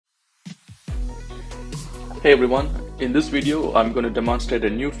Hey everyone, in this video I'm going to demonstrate a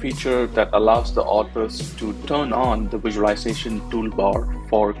new feature that allows the authors to turn on the visualization toolbar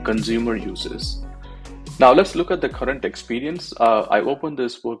for consumer users. Now let's look at the current experience. I opened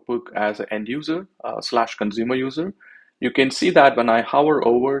this workbook as an end user slash consumer user. You can see that when I hover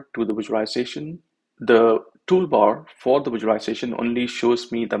over to the visualization, the toolbar for the visualization only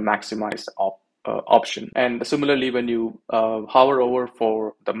shows me the maximized option. And similarly, when you hover over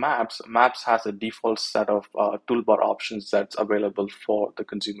for the maps has a default set of toolbar options that's available for the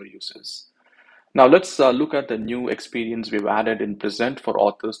consumer users. Now let's look at the new experience we've added in Present for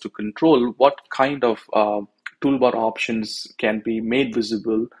authors to control what kind of toolbar options can be made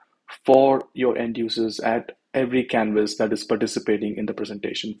visible for your end users at every canvas that is participating in the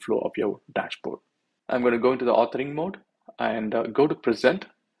presentation flow of your dashboard. I'm going to go into the authoring mode and go to Present.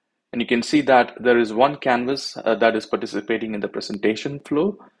 And you can see that there is one canvas that is participating in the presentation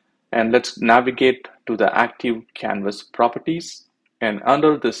flow. And let's navigate to the active canvas properties. And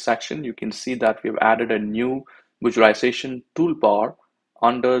under this section, you can see that we've added a new visualization toolbar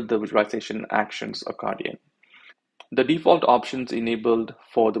under the visualization actions accordion. The default options enabled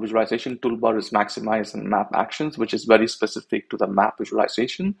for the visualization toolbar is maximize and map actions, which is very specific to the map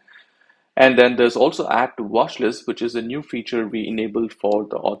visualization. And then there's also add to watch list, which is a new feature we enabled for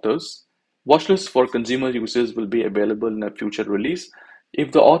the authors. Watch lists for consumer users will be available in a future release.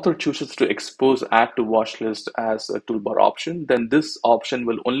 If the author chooses to expose add to watch list as a toolbar option, then this option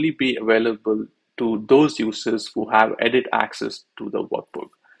will only be available to those users who have edit access to the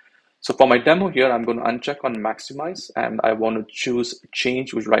workbook. So for my demo here, I'm going to uncheck on maximize and I want to choose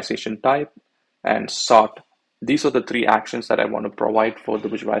change visualization type and sort. These are the three actions that I want to provide for the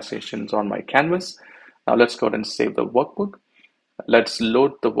visualizations on my canvas. Now let's go ahead and save the workbook. Let's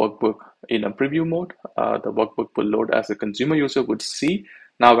load the workbook in a preview mode. The workbook will load as a consumer user would see.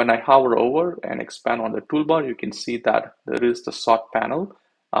 Now when I hover over and expand on the toolbar, you can see that there is the sort panel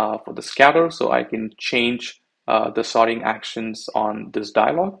for the scatter, so I can change the sorting actions on this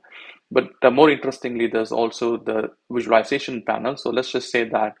dialog. But more interestingly, there's also the visualization panel. So let's just say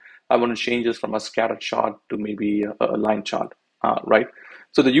that I want to change this from a scatter chart to maybe a line chart, right?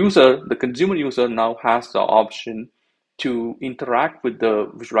 So the consumer user now has the option to interact with the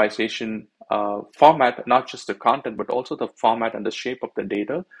visualization format, not just the content, but also the format and the shape of the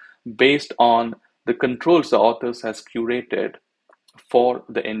data based on the controls the authors has curated for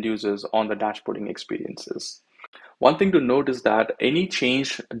the end users on the dashboarding experiences. One thing to note is that any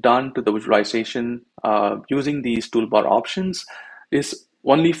change done to the visualization using these toolbar options is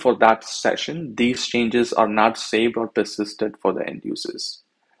only for that session. These changes are not saved or persisted for the end users.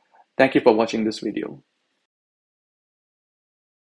 Thank you for watching this video.